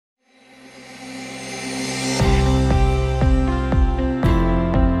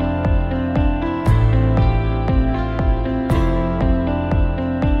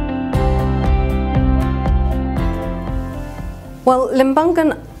Well,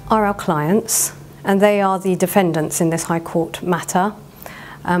 Limbungan are our clients, and they are the defendants in this High Court matter.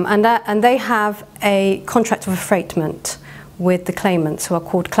 And they have a contract of affreightment with the claimants, who are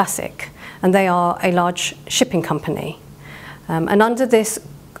called Classic, and they are a large shipping company. And under this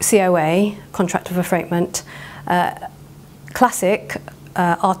COA, contract of affreightment, Classic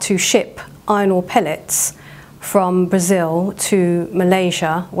are to ship iron ore pellets from Brazil to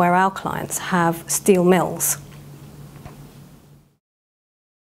Malaysia, where our clients have steel mills.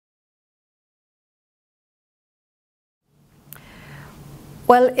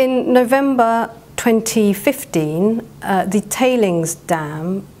 Well, in November 2015, the tailings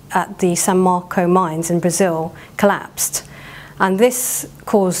dam at the Samarco mines in Brazil collapsed, and this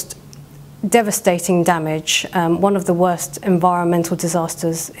caused devastating damage, one of the worst environmental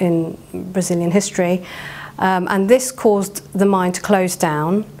disasters in Brazilian history, and this caused the mine to close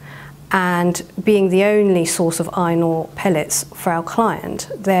down, and being the only source of iron ore pellets for our client,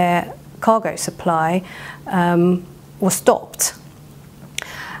 their cargo supply was stopped.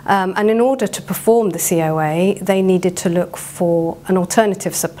 And in order to perform the COA, they needed to look for an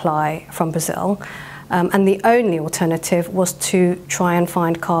alternative supply from Brazil, and the only alternative was to try and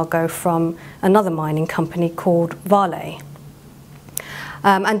find cargo from another mining company called Vale.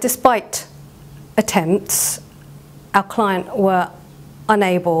 And despite attempts, our client were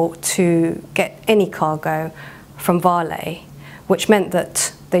unable to get any cargo from Vale, which meant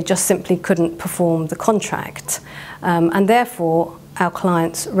that they just simply couldn't perform the contract, and therefore our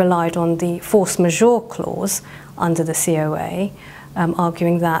clients relied on the Force Majeure clause under the COA,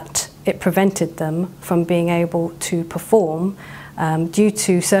 arguing that it prevented them from being able to perform due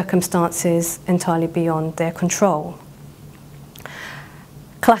to circumstances entirely beyond their control.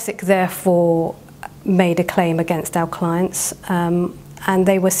 Classic therefore made a claim against our clients, and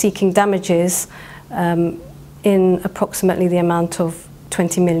they were seeking damages in approximately the amount of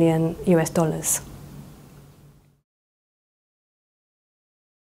 $20 million US.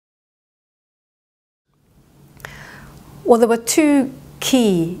 Well, there were two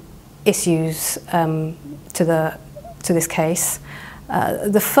key issues to this case.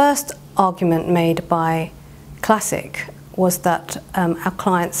 The first argument made by Classic was that our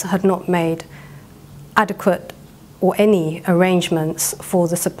clients had not made adequate or any arrangements for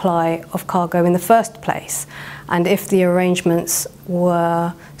the supply of cargo in the first place. And if the arrangements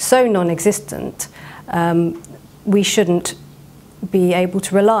were so non-existent, we shouldn't be able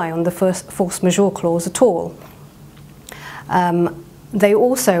to rely on the Force Majeure clause at all. They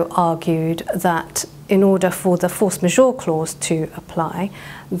also argued that in order for the Force Majeure clause to apply,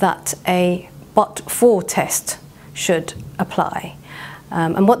 that a but-for test should apply.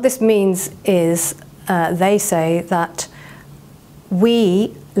 And what this means is they say that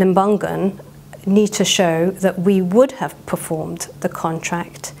we, Limbungan, need to show that we would have performed the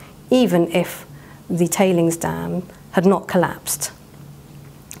contract even if the tailings dam had not collapsed.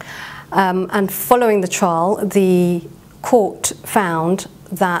 And following the trial, the court found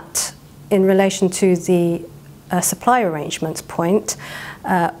that in relation to the supply arrangements point,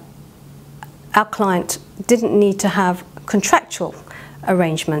 our client didn't need to have contractual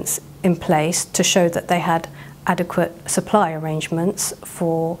arrangements in place to show that they had adequate supply arrangements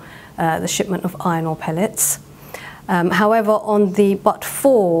for the shipment of iron ore pellets. However, on the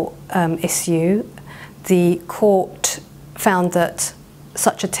but-for issue, the court found that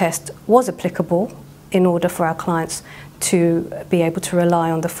such a test was applicable in order for our clients to be able to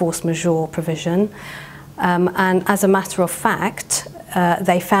rely on the Force Majeure provision. And as a matter of fact,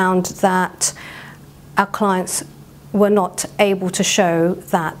 they found that our clients were not able to show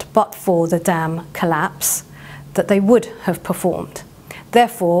that but for the dam collapse, that they would have performed.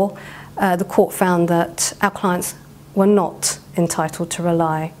 Therefore, the court found that our clients were not entitled to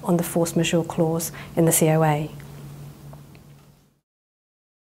rely on the Force Majeure clause in the COA.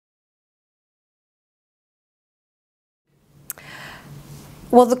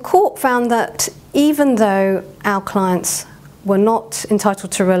 Well, the court found that even though our clients were not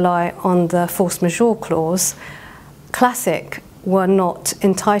entitled to rely on the Force Majeure clause, Classic were not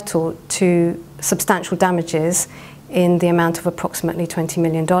entitled to substantial damages in the amount of approximately $20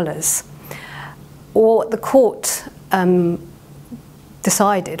 million. What the court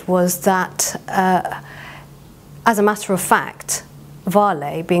decided was that, as a matter of fact,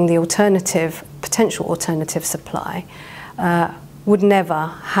 Vale, being the potential alternative supply, would never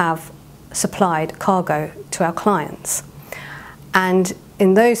have supplied cargo to our clients. And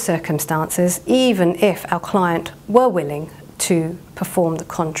in those circumstances, even if our client were willing to perform the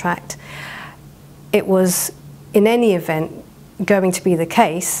contract, it was in any event going to be the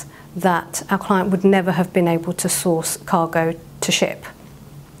case that our client would never have been able to source cargo to ship.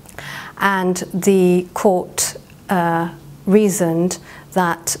 And the court reasoned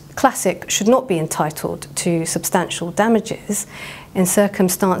that Classic should not be entitled to substantial damages in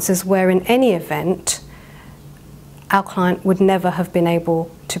circumstances where, in any event, our client would never have been able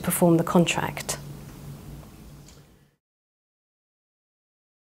to perform the contract.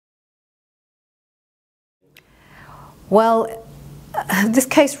 Well, this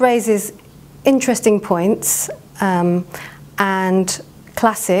case raises interesting points, and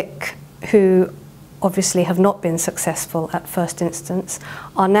Classic, who obviously have not been successful at first instance,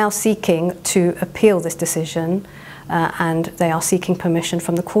 are now seeking to appeal this decision, and they are seeking permission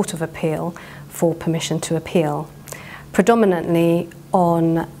from the Court of Appeal for permission to appeal, predominantly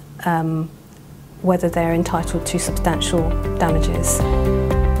on whether they're entitled to substantial damages.